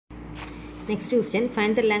Next question,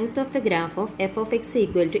 find the length of the graph of f of x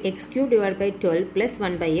equal to x cube divided by 12 plus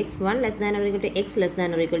 1 by x, 1 less than or equal to x less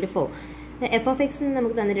than or equal to 4. F of x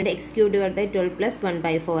നമുക്ക് തന്നിട്ടുണ്ട് x cube divided by 12 plus 1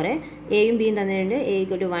 by 4. എയും ബിയും തന്നിട്ടുണ്ട്, a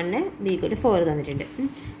equal to 1, b equal to 4 തന്നിട്ടുണ്ട്.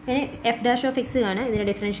 ഇനി f dash of x ആണ് ഇതിനെ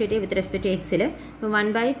differentiate with respect to എക്സിൽ.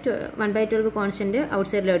 1 by 12 constant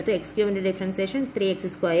ഔട്ട്സൈഡിലെടുത്തു, x ക്യൂബിൻ്റെ differentiation 3x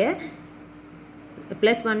square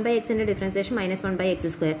plus 1 by x into differentiation minus 1 by x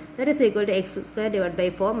square, that is equal to x square divided by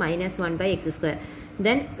 4 minus 1 by x square.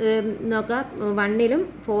 Then നോക്കാം 1ലും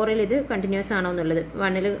 4ൽ ഇത് continuous ആണോ എന്നുള്ളത്.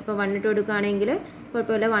 1ൽ ഇപ്പോൾ 1 ഇട്ട് കൊടുക്കുകയാണെങ്കിൽ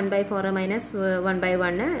കുഴപ്പമില്ല, 1 by 4 മൈനസ് 1 by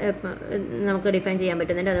 1 നമുക്ക് ഡിഫൈൻ ചെയ്യാൻ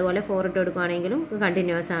പറ്റുന്നുണ്ട്. അതുപോലെ 4 ഇട്ട് കൊടുക്കുകയാണെങ്കിലും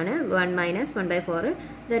കണ്ടിന്യൂസ് ആണ്, 1 minus 1 by 4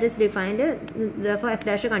 that is defined, F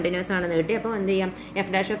dash continuous ആണെന്ന് കിട്ടി. അപ്പോൾ എന്ത് ചെയ്യാം,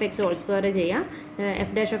 F dash of X whole square ചെയ്യാം.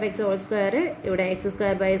 F dash of X whole square ഇവിടെ X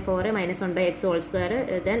square by 4 minus 1 by x whole square,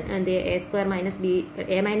 then എന്ത് ചെയ്യുക, A square minus B,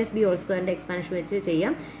 A minus B whole സ്ക്വയറിൻ്റെ എക്സ്പാൻഷൻ വെച്ച്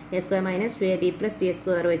ചെയ്യാം. A square minus 2ab plus B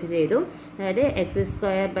square വെച്ച് ചെയ്തു. അതായത് X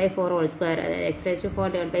square by 4 whole square, X raise to 4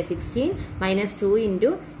 divide by 16 minus 2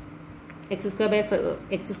 into x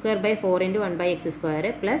square by 4 into 1 by x square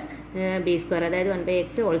plus b square, അതായത് 1 by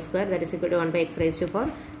x whole square, that is equal to 1 by x raised to 4.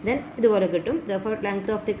 then ഇതുപോലെ കിട്ടും. therefore length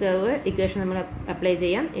of the curve equation നമ്മൾ apply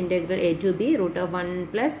ചെയ്യാം. integral a to b root of 1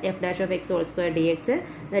 plus f dash of x whole square dx,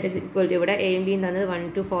 that is equal to ഇവിടെ a യും b യും തന്നത് 1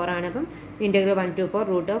 to 4 ആണ്. അപ്പം integral 1 to 4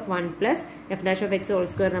 root of 1 plus f dash of x whole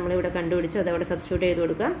square നമ്മൾ ഇവിടെ കണ്ടുപിടിച്ചു, അതവിടെ സബ്സ്റ്റിറ്റ്യൂട്ട് ചെയ്ത്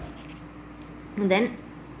കൊടുക്കാം. then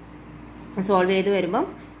സോൾവ് ചെയ്ത് വരുമ്പം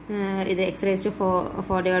ഇത് x raised to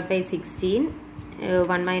 4 divided by 16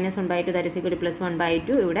 1 minus 1 by 2, that is equal to plus 1 by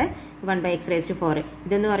 2, ഇവിടെ 1 by x raised to 4.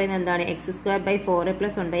 ഇതെന്ന് പറയുന്നത് എന്താണ്, X square by 4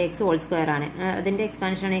 plus 1 by x whole square ആണ്. അതിൻ്റെ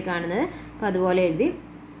എക്സ്പാൻഷനാണ് ഈ കാണുന്നത്. അപ്പോൾ അതുപോലെ എഴുതി.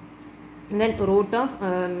 ദെൻ റൂട്ട് ഓഫ്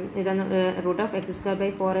ഇതൊന്ന് root of X square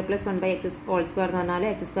by 4 plus 1 by x whole square എന്ന് പറഞ്ഞാൽ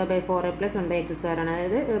X square by 4 plus 1 by x square ആണ്.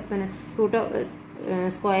 അതായത് പിന്നെ റൂട്ട് ഓഫ്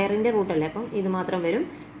സ്ക്വയറിൻ്റെ റൂട്ടല്ലേ, അപ്പം ഇത് മാത്രം വരും,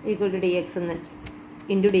 ഈക്വൽ ടു ഡി എക്സ് എന്ന്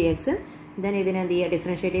ഇൻറ്റു ഡി എക്സ്. ദെൻ ഇതിനെ എന്ത് ചെയ്യുക,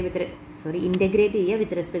 ഡിഫറൻഷിയേറ്റ് ഇൻറ്റഗ്രേറ്റ് ചെയ്യുക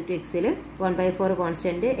വിത്ത് റെസ്പെക്ട് ടു എക്സിൽ. 1 by 4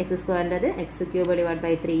 constant, X സ്ക്വയറിൻ്റെത് X cube divide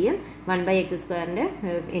by 3, 1 by x സ്ക്വയറിൻ്റെ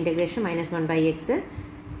integration minus 1 by x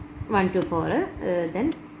 1 to 4. Then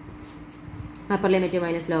upper limit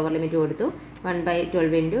minus lower limit കൊടുത്തു. 1 by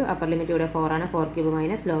 12 into upper limit ഇവിടെ 4 ആണ്, 4 cube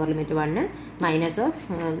minus lower limit 1 minus of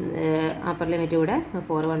upper limit ഇവിടെ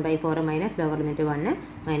 4, 1 by 4 minus lower limit 1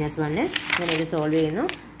 minus 1. അങ്ങനെ ഇത് solve ചെയ്യുന്നു.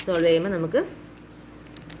 Solve ചെയ്യുമ്പോൾ നമുക്ക്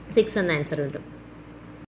 6 എന്ന ആൻസർ കിട്ടും.